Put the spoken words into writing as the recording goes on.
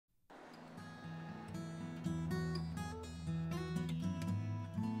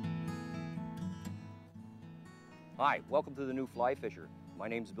Hi, welcome to the New Fly Fisher. My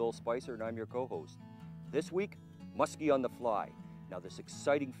name's Bill Spicer and I'm your co-host. This week, muskie on the fly. Now this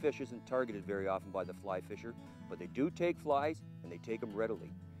exciting fish isn't targeted very often by the fly fisher, but they do take flies and they take them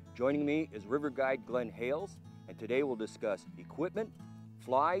readily. Joining me is river guide Glenn Hales, and today we'll discuss equipment,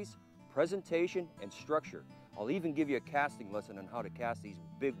 flies, presentation, and structure. I'll even give you a casting lesson on how to cast these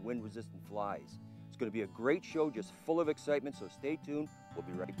big wind-resistant flies. It's going to be a great show just full of excitement, so stay tuned. We'll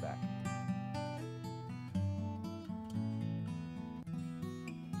be right back.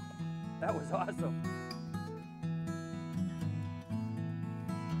 That was awesome.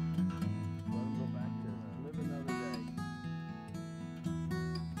 Let him go back to live another day.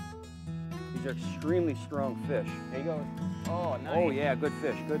 These are extremely strong fish. There you go. Oh, nice. Oh yeah, good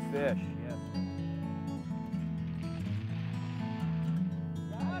fish, good fish. Yes.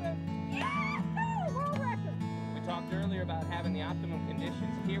 Got him! Yeah! World record! We talked earlier about having the optimum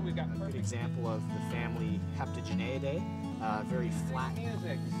conditions. Here we've got A perfect good example of the family Heptageneidae, very flat.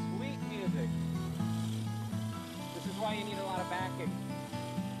 music, sweet music. This is why you need a lot of backing.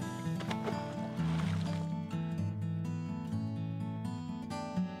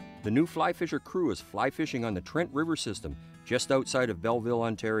 The New Fly Fisher crew is fly fishing on the Trent River system just outside of Belleville,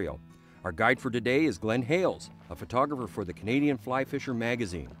 Ontario. Our guide for today is Glenn Hales, a photographer for the Canadian Fly Fisher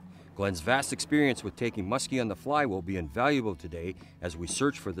magazine. Glenn's vast experience with taking muskie on the fly will be invaluable today as we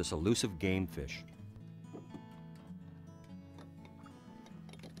search for this elusive game fish.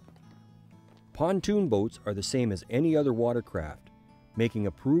 Pontoon boats are the same as any other watercraft, making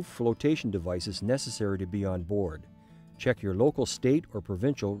approved flotation devices necessary to be on board. Check your local state or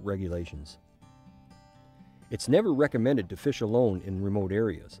provincial regulations. It's never recommended to fish alone in remote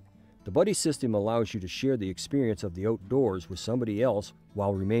areas. The buddy system allows you to share the experience of the outdoors with somebody else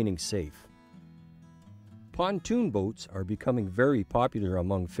while remaining safe. Pontoon boats are becoming very popular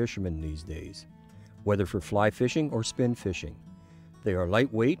among fishermen these days, whether for fly fishing or spin fishing. They are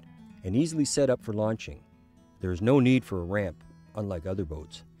lightweight and easily set up for launching. There is no need for a ramp, unlike other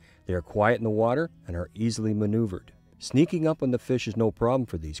boats. They are quiet in the water and are easily maneuvered. Sneaking up on the fish is no problem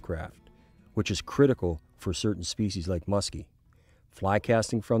for these craft, which is critical for certain species like muskie. Fly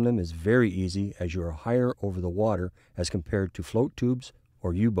casting from them is very easy as you are higher over the water as compared to float tubes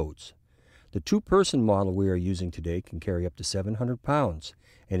or U-boats. The two-person model we are using today can carry up to 700 pounds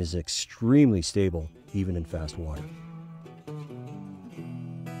and is extremely stable even in fast water.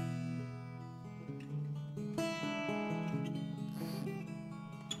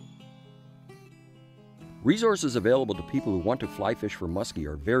 Resources available to people who want to fly fish for muskie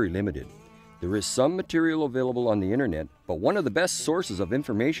are very limited. There is some material available on the internet, but one of the best sources of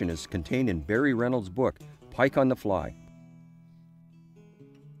information is contained in Barry Reynolds' book, Pike on the Fly.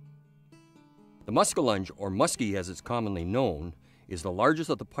 The muskellunge, or muskie as it's commonly known, is the largest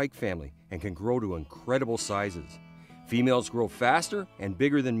of the pike family and can grow to incredible sizes. Females grow faster and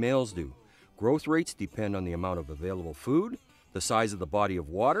bigger than males do. Growth rates depend on the amount of available food, the size of the body of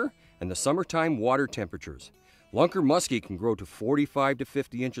water, and the summertime water temperatures. Lunker muskie can grow to 45 to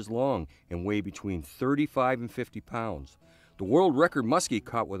 50 inches long and weigh between 35 and 50 pounds. The world record muskie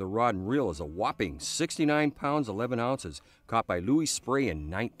caught with a rod and reel is a whopping 69 pounds 11 ounces, caught by Louis Spray in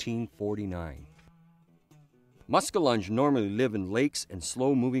 1949. Muskellunge normally live in lakes and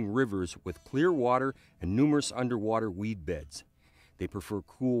slow-moving rivers with clear water and numerous underwater weed beds. They prefer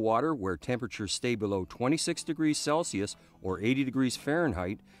cool water where temperatures stay below 26 degrees Celsius or 80 degrees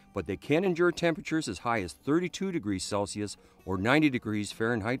Fahrenheit, but they can endure temperatures as high as 32 degrees Celsius or 90 degrees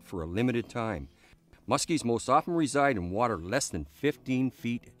Fahrenheit for a limited time. Muskies most often reside in water less than 15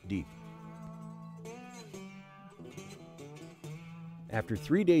 feet deep. After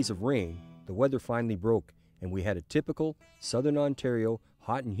 3 days of rain, the weather finally broke and we had a typical southern Ontario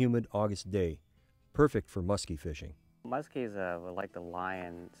hot and humid August day, perfect for muskie fishing. Muskies would like to lie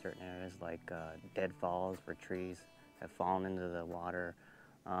in certain areas like deadfalls where trees have fallen into the water,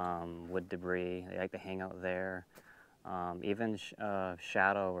 wood debris. They like to hang out there. Even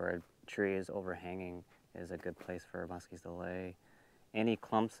shadow where a tree is overhanging is a good place for muskies to lay. Any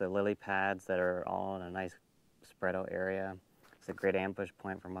clumps of lily pads that are all in a nice spread out area, it's a great ambush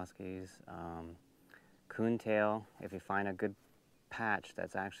point for muskies. Coontail, if you find a good patch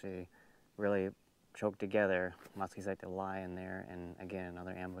that's actually really choked together, muskies like to lie in there, and again,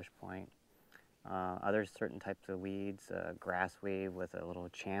 another ambush point. Other certain types of weeds, grass weed with a little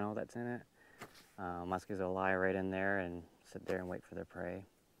channel that's in it, muskies will lie right in there and sit there and wait for their prey.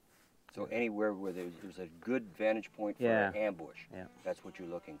 So anywhere where there's a good vantage point for an ambush, that's what you're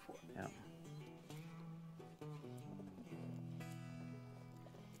looking for. Yeah.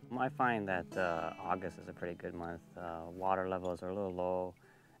 I find that August is a pretty good month. Water levels are a little low,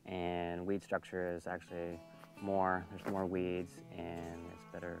 and weed structure is actually more. There's more weeds, and it's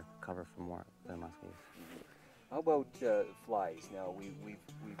better cover for more for the muskies. How about flies? Now, we've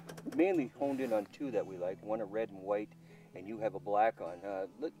mainly honed in on two that we like, one a red and white, and you have a black on.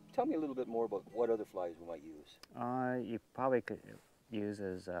 Tell me a little bit more about what other flies we might use. You probably could use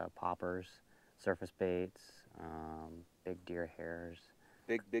as poppers, surface baits, big deer hairs.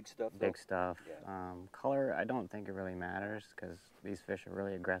 Big stuff? Though? Big stuff. Yeah. Color, I don't think it really matters because these fish are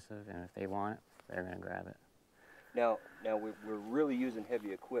really aggressive, and if they want it, they're going to grab it. Now we're really using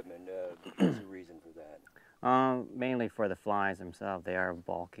heavy equipment. What's the reason for that? Mainly for the flies themselves. They are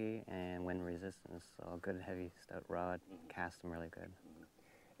bulky and wind resistant, so a good heavy stout rod casts them really good.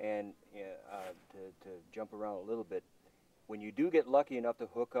 And to jump around a little bit, when you do get lucky enough to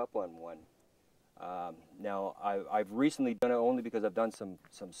hook up on one, now I've recently done it only because I've done some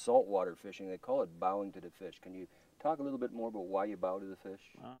saltwater fishing. They call it bowing to the fish. Can you talk a little bit more about why you bow to the fish?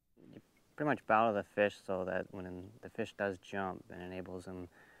 You pretty much bow to the fish so that when the fish does jump, it enables them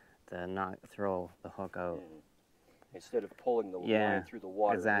to not throw the hook out. Instead of pulling the line through the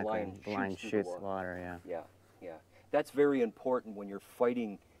water, exactly. the line shoots the water. Yeah. That's very important when you're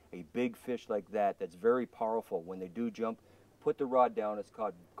fighting a big fish like that. That's very powerful. When they do jump, put the rod down. It's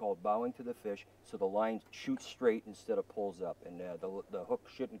called bowing to the fish, so the line shoots straight instead of pulls up, and the hook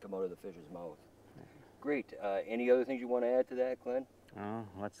shouldn't come out of the fish's mouth. Great. Any other things you want to add to that, Glenn? Oh,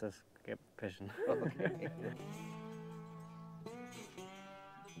 let's just get fishing. Okay.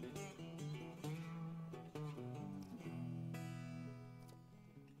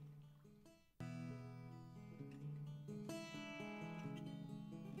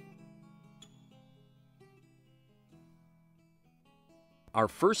 Our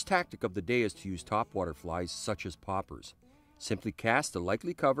first tactic of the day is to use topwater flies such as poppers. Simply cast a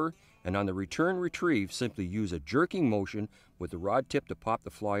likely cover, and on the return retrieve, simply use a jerking motion with the rod tip to pop the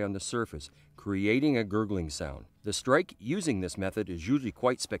fly on the surface, creating a gurgling sound. The strike using this method is usually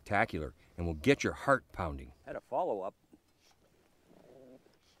quite spectacular and will get your heart pounding. Had a follow-up.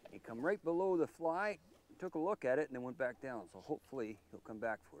 He come right below the fly, took a look at it, and then went back down, so hopefully he'll come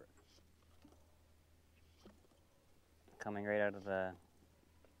back for it. Coming right out of the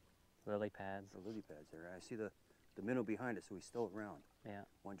lily pads. The lily pads there. I see the minnow behind us, so he's still around. Yeah.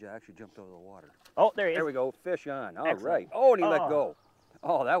 One actually jumped out of the water. Oh, there he is. There we go. Fish on. All Excellent. right. Oh, and he let go.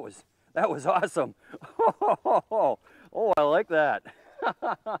 Oh, that was awesome. Oh, I like that.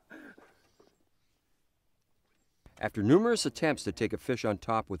 After numerous attempts to take a fish on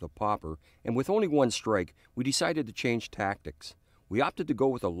top with a popper, and with only one strike, we decided to change tactics. We opted to go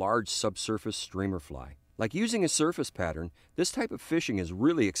with a large subsurface streamer fly. Like using a surface pattern, this type of fishing is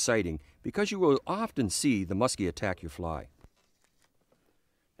really exciting because you will often see the muskie attack your fly.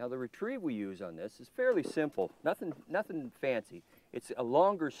 Now the retrieve we use on this is fairly simple, nothing fancy. It's a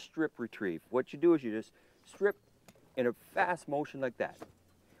longer strip retrieve. What you do is you just strip in a fast motion like that,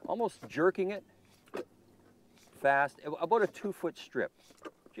 almost jerking it fast, about a 2-foot strip,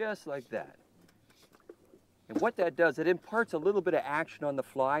 just like that. And what that does, it imparts a little bit of action on the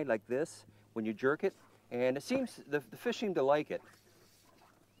fly like this when you jerk it. And it seems, the fish seem to like it.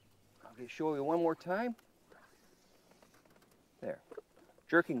 I'll show you one more time. There.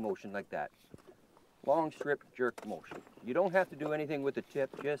 Jerking motion like that. Long strip jerk motion. You don't have to do anything with the tip,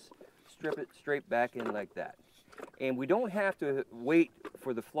 just strip it straight back in like that. And we don't have to wait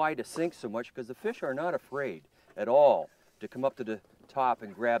for the fly to sink so much because the fish are not afraid at all to come up to the top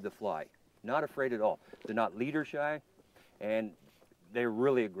and grab the fly. Not afraid at all. They're not leader shy, and they're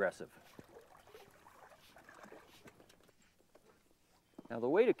really aggressive. Now the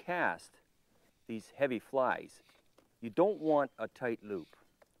way to cast these heavy flies, you don't want a tight loop.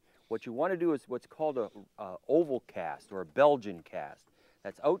 What you want to do is what's called a oval cast or a Belgian cast.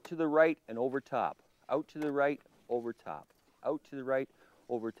 That's out to the right and over top, out to the right, over top, out to the right,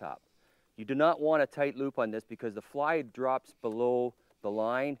 over top. You do not want a tight loop on this because the fly drops below the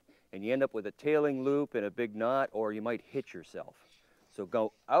line and you end up with a tailing loop and a big knot, or you might hit yourself. So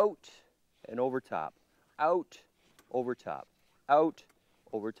go out and over top, out, over top, out,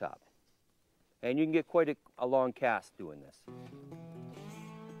 over top. And you can get quite a long cast doing this.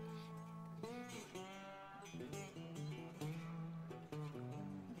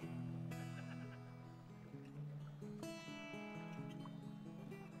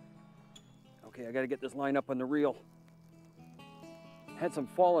 Okay, I got to get this line up on the reel. Had some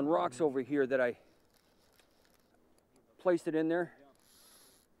fallen rocks over here that I placed it in there.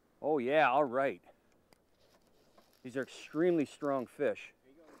 Oh yeah, all right. These are extremely strong fish.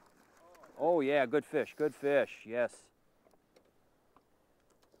 Oh yeah, good fish, yes.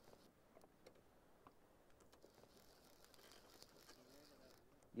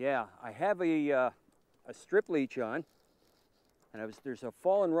 Yeah, I have a a strip leech on, and there's a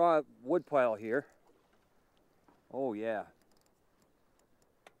fallen raw wood pile here. Oh yeah.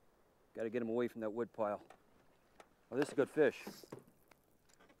 Got to get him away from that wood pile. Oh, this is a good fish.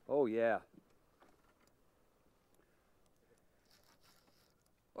 Oh yeah.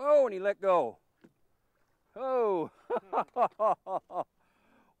 Oh, and he let go. Oh.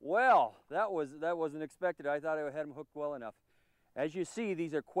 Well, that wasn't expected. I thought I had him hooked well enough. As you see,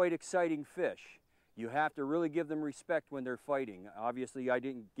 these are quite exciting fish. You have to really give them respect when they're fighting. Obviously, I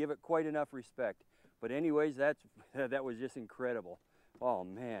didn't give it quite enough respect. But anyways, that was just incredible. Oh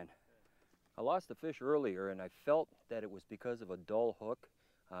man. I lost the fish earlier and I felt that it was because of a dull hook.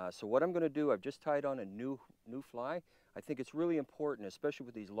 So what I'm going to do, I've just tied on a new fly. I think it's really important, especially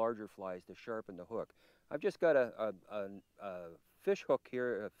with these larger flies, to sharpen the hook. I've just got a fish hook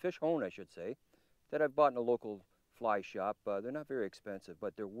here, a fish hone I should say, that I've bought in a local fly shop. They're not very expensive,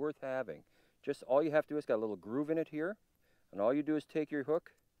 but they're worth having. Just all you have to do is got a little groove in it here, and all you do is take your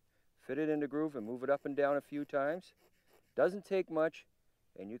hook, fit it in the groove and move it up and down a few times. Doesn't take much,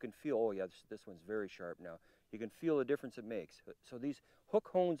 and you can feel, oh yeah, this one's very sharp now. You can feel the difference it makes. So these hook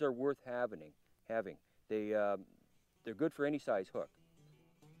hones are worth having. They're good for any size hook.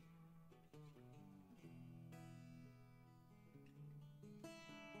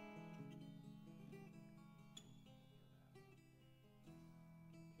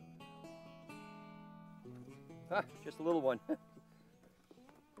 Ah, just a little one.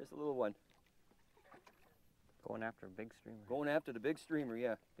 Just a little one. Going after a big streamer. Going after the big streamer,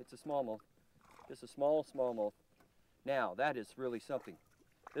 yeah. It's a smallmouth. Just a smallmouth. Now, that is really something.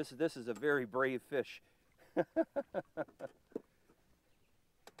 This is a very brave fish. And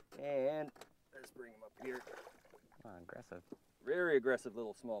let's bring him up here. Oh, aggressive. Very aggressive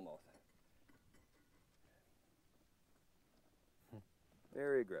little smallmouth.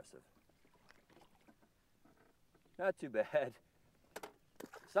 Very aggressive. Not too bad.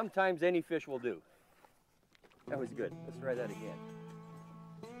 Sometimes any fish will do. That was good. Let's try that again.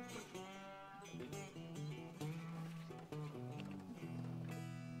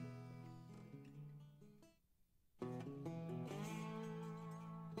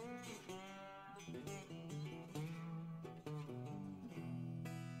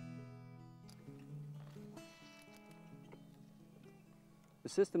 The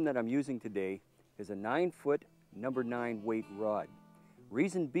system that I'm using today is a 9-foot number 9 weight rod.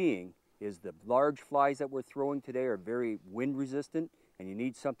 Reason being is the large flies that we're throwing today are very wind resistant, and you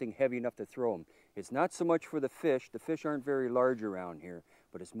need something heavy enough to throw them. It's not so much for the fish. The fish aren't very large around here,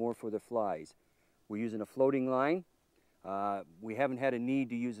 but it's more for the flies. We're using a floating line. We haven't had a need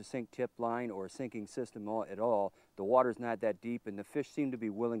to use a sink tip line or a sinking system at all. The water's not that deep, and the fish seem to be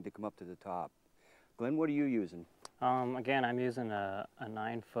willing to come up to the top. Glenn, what are you using? Again, I'm using a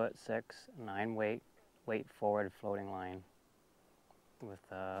 9'6", 9 weight forward floating line with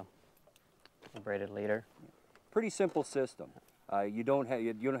a braided leader. Pretty simple system. You don't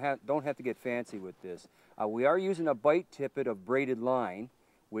have to get fancy with this. We are using a bite tippet of braided line,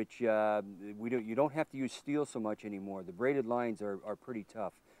 which you don't have to use steel so much anymore. The braided lines are pretty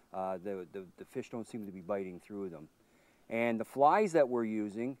tough. The fish don't seem to be biting through them. And the flies that we're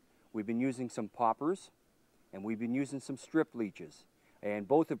using, we've been using some poppers, and we've been using some strip leeches, and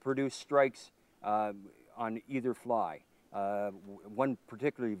both have produced strikes on either fly. One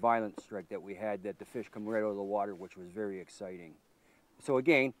particularly violent strike that we had that the fish come right out of the water, which was very exciting. So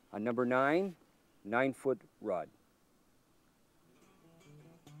again, a number 9, 9-foot rod.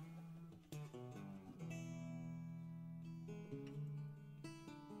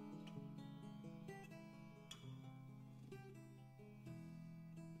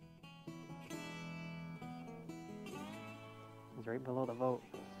 It's right below the boat.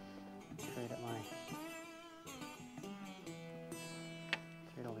 Straight at mine.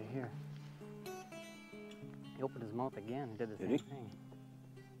 Right over here. He opened his mouth again and did the same thing.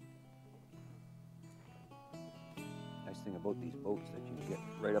 Nice thing about these boats that you can get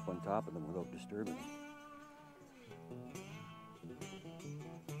right up on top of them without disturbing them.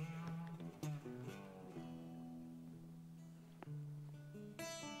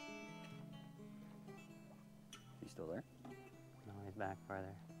 He's still there? No, he's back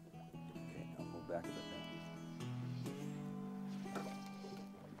farther. Okay, I'll move back a bit then.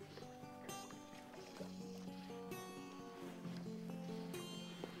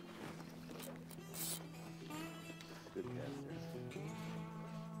 Good cast there.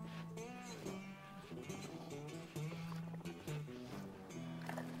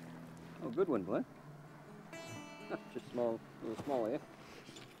 Oh, good one, Glenn. Just a little small, eh?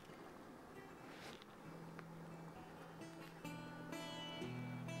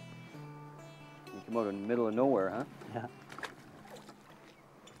 Come out in the middle of nowhere, huh? Yeah.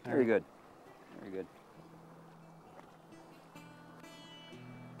 Very good. Very good.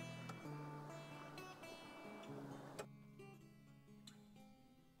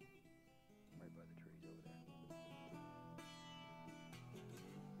 Right by the trees over there.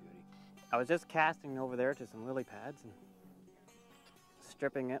 Beauty. I was just casting over there to some lily pads and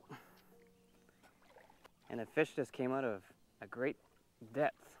stripping it. And a fish just came out of a great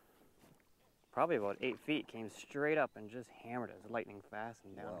depth. Probably about 8 feet, came straight up and just hammered it. It was lightning fast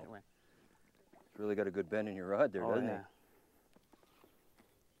and down Wow. it went. It's really got a good bend in your rod there, doesn't yeah. it?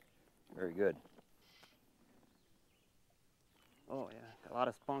 Very good. Oh yeah, got a lot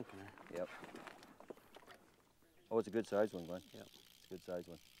of spunk in there. Yep. Oh, it's a good sized one, Glenn. Yep. It's a good sized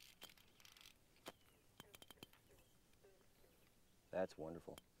one. That's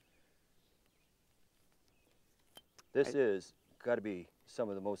wonderful. This is got to be some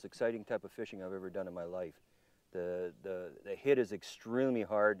of the most exciting type of fishing I've ever done in my life. The hit is extremely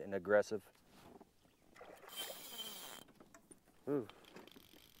hard and aggressive. Ooh.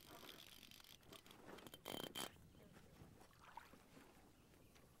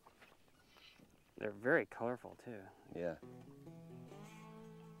 They're very colorful too. Yeah.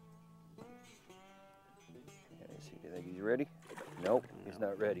 Let's see, do you think he's ready? Nope, he's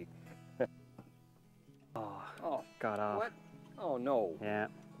not ready. Oh, Oh, got off. what? Oh no. Yeah,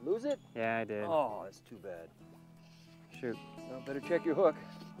 Lose it? yeah, I did. Oh, that's too bad. Shoot. No, better check your hook.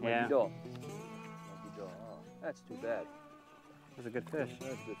 Might Yeah. be dull. Might be dull. Oh, that's too bad. It was a good fish.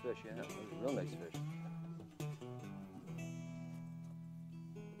 That's a good fish, yeah. That was a real nice fish.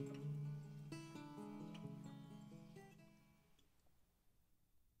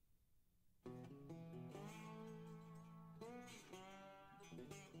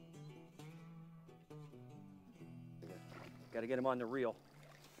 Got to get him on the reel.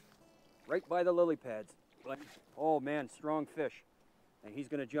 Right by the lily pads. Oh man, strong fish. And he's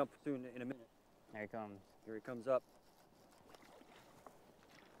going to jump soon in a minute. There he comes. Here he comes up.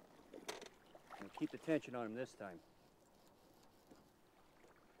 And keep the tension on him this time.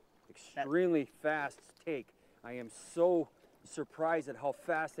 Extremely fast take. I am so surprised at how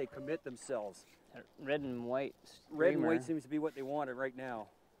fast they commit themselves. That red and white Red and streamer. white seems to be what they wanted right now.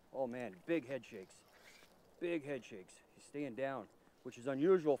 Oh man, big head shakes. Big head shakes. He's staying down, which is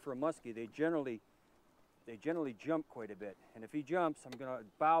unusual for a muskie. They generally jump quite a bit. And if he jumps, I'm gonna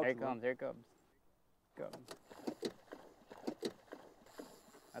bow There to he comes, him. there he comes. Go.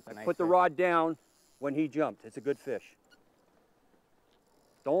 That's a nice Put the fish. rod down when he jumped. It's a good fish.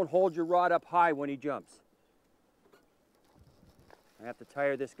 Don't hold your rod up high when he jumps. I have to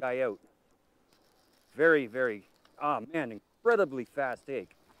tire this guy out. Very, very, oh man, incredibly fast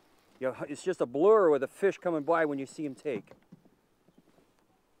take. You know, it's just a blur with a fish coming by when you see him take.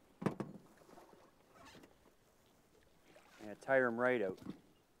 And tire him right out.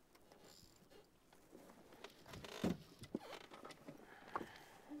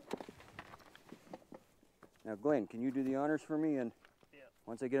 Now, Glenn, can you do the honors for me? And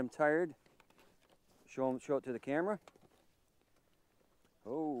once I get him tired, show it to the camera.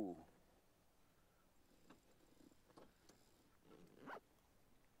 Oh.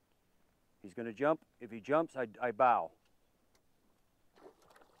 He's going to jump. If he jumps, I bow.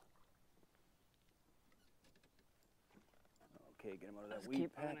 Okay, get him out of that weed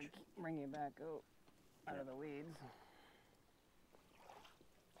I'm patch. gonna keep bringing it back out of the weeds.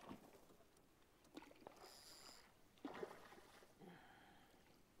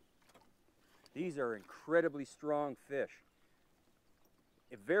 These are incredibly strong fish.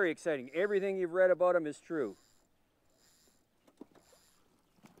 Very exciting. Everything you've read about them is true.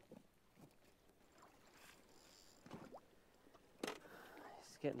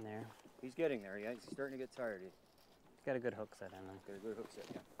 He's getting there. He's getting there, yeah. He's starting to get tired. He's He's got a good hook set in him. got a good hook set,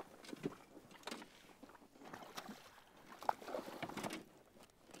 yeah.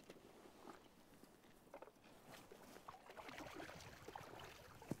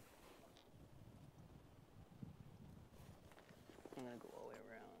 I'm gonna go all the way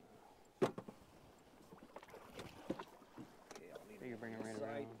around. Okay, I'll leave So you bring him right side.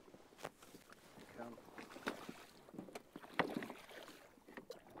 around. Come.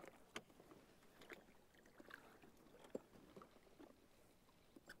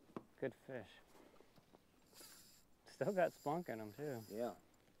 Good fish. Still got spunk in him too. Yeah.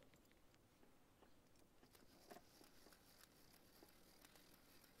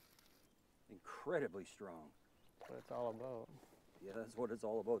 Incredibly strong. That's what it's all about. Yeah, that's what it's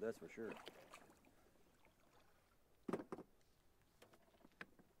all about, that's for sure.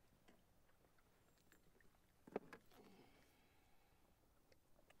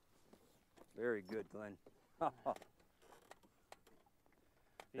 Very good, Glenn.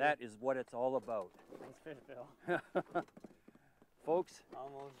 That is what it's all about. Nice fish, Bill. Folks,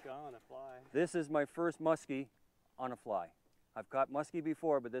 Almost gone, a fly. this is my first muskie on a fly. I've caught muskie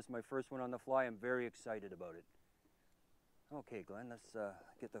before, but this is my first one on the fly. I'm very excited about it. Okay, Glenn, let's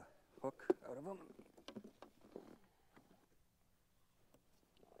get the hook out of him.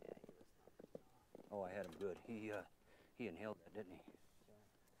 Oh, I had him good. He inhaled that, didn't he?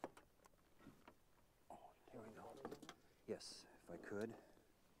 Oh, there we go. Yes, if I could.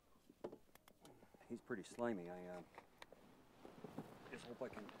 He's pretty slimy. I just hope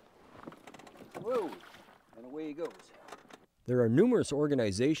I can. Whoa! And away he goes. There are numerous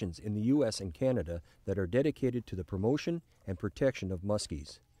organizations in the U.S. and Canada that are dedicated to the promotion and protection of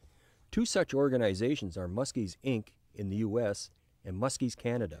muskies. Two such organizations are Muskies Inc. in the U.S. and Muskies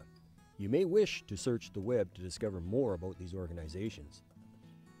Canada. You may wish to search the web to discover more about these organizations.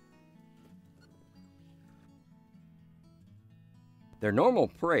 Their normal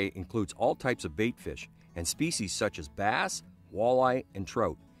prey includes all types of bait fish and species such as bass, walleye, and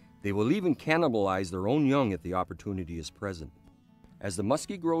trout. They will even cannibalize their own young if the opportunity is present. As the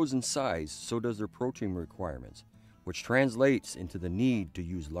muskie grows in size, so does their protein requirements, which translates into the need to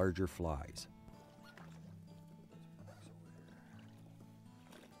use larger flies.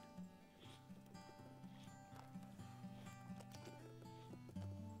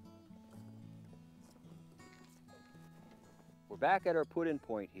 We're back at our put-in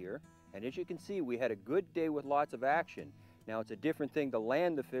point here, and as you can see, we had a good day with lots of action. Now, it's a different thing to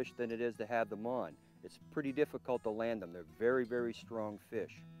land the fish than it is to have them on. It's pretty difficult to land them. They're very, very strong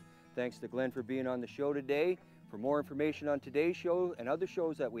fish. Thanks to Glenn for being on the show today. For more information on today's show and other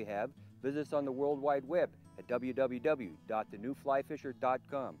shows that we have, visit us on the World Wide Web at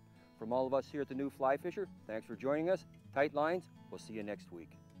www.thenewflyfisher.com. From all of us here at The New Fly Fisher, thanks for joining us. Tight lines. We'll see you next week.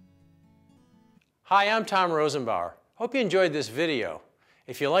 Hi, I'm Tom Rosenbauer. Hope you enjoyed this video.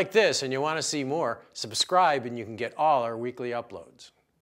 If you like this and you want to see more, subscribe and you can get all our weekly uploads.